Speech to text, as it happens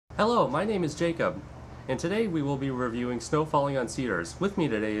Hello, my name is Jacob, and today we will be reviewing Snow Falling on Cedars. With me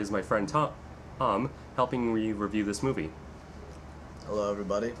today is my friend Tom, helping me review this movie. Hello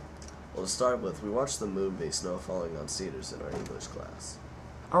everybody. Well, to start with, we watched the movie Snow Falling on Cedars in our English class.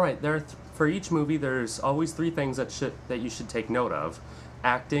 Alright, for each movie there's always three things that you should take note of.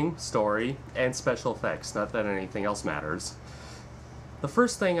 Acting, story, and special effects, not that anything else matters. The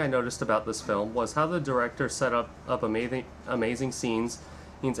first thing I noticed about this film was how the director set up amazing scenes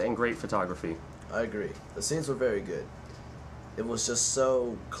and great photography. I agree. The scenes were very good. It was just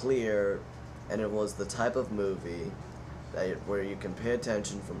so clear, and it was the type of movie where you can pay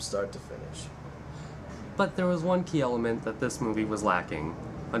attention from start to finish. But there was one key element that this movie was lacking.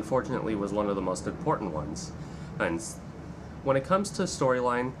 Unfortunately, was one of the most important ones. And when it comes to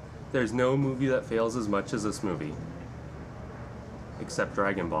storyline, there's no movie that fails as much as this movie. Except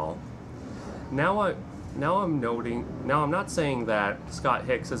Dragon Ball. Now I'm not saying that Scott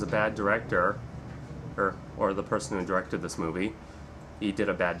Hicks is a bad director, or the person who directed this movie. He did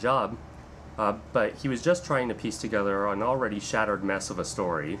a bad job, but he was just trying to piece together an already shattered mess of a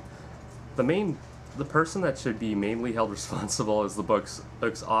story. The person that should be mainly held responsible is the book's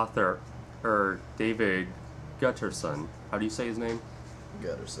author, David Gutterson. How do you say his name?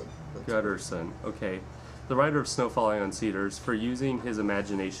 Gutterson. Gutterson, okay. The writer of Snow Falling on Cedars, for using his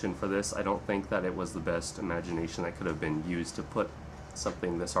imagination for this, I don't think that it was the best imagination that could have been used to put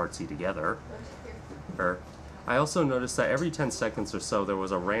something this artsy together. I also noticed that every 10 seconds or so there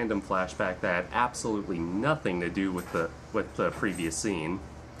was a random flashback that had absolutely nothing to do with the previous scene.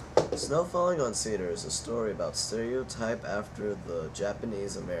 Snow Falling on Cedars is a story about stereotype after the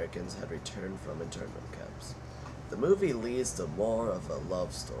Japanese Americans had returned from internment camps. The movie leads to more of a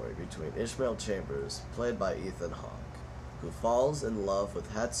love story between Ishmael Chambers, played by Ethan Hawke, who falls in love with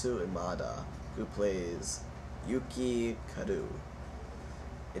Hatsu Imada, who plays Yuki Karu.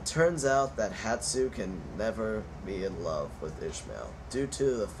 It turns out that Hatsu can never be in love with Ishmael, due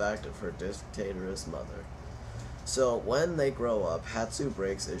to the fact of her dictatorous mother. So when they grow up, Hatsu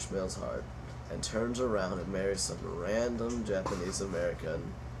breaks Ishmael's heart, and turns around and marries some random Japanese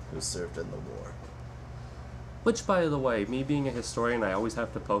American who served in the war. Which, by the way, me being a historian, I always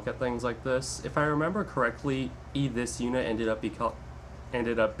have to poke at things like this. If I remember correctly, this unit ended up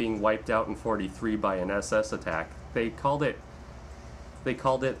being wiped out in 43 by an SS attack. They called it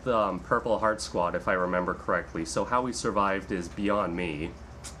the Purple Heart Squad, if I remember correctly. So how we survived is beyond me.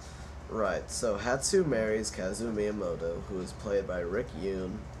 Right. So Hatsu marries Kazu Miyamoto, who is played by Rick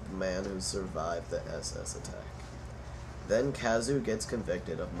Yoon, the man who survived the SS attack. Then Kazu gets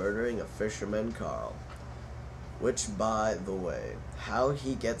convicted of murdering a fisherman, Carl. Which, by the way, how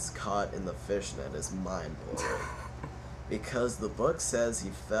he gets caught in the fishnet is mind-blowing. Because the book says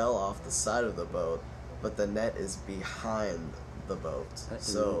he fell off the side of the boat, but the net is behind the boat.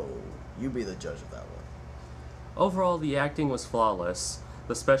 So, you be the judge of that one. Overall, the acting was flawless.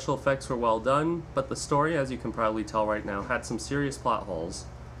 The special effects were well done, but the story, as you can probably tell right now, had some serious plot holes.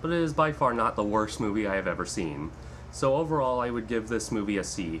 But it is by far not the worst movie I have ever seen. So overall, I would give this movie a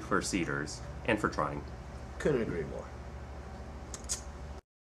C for Cedars, and for trying. Couldn't agree more.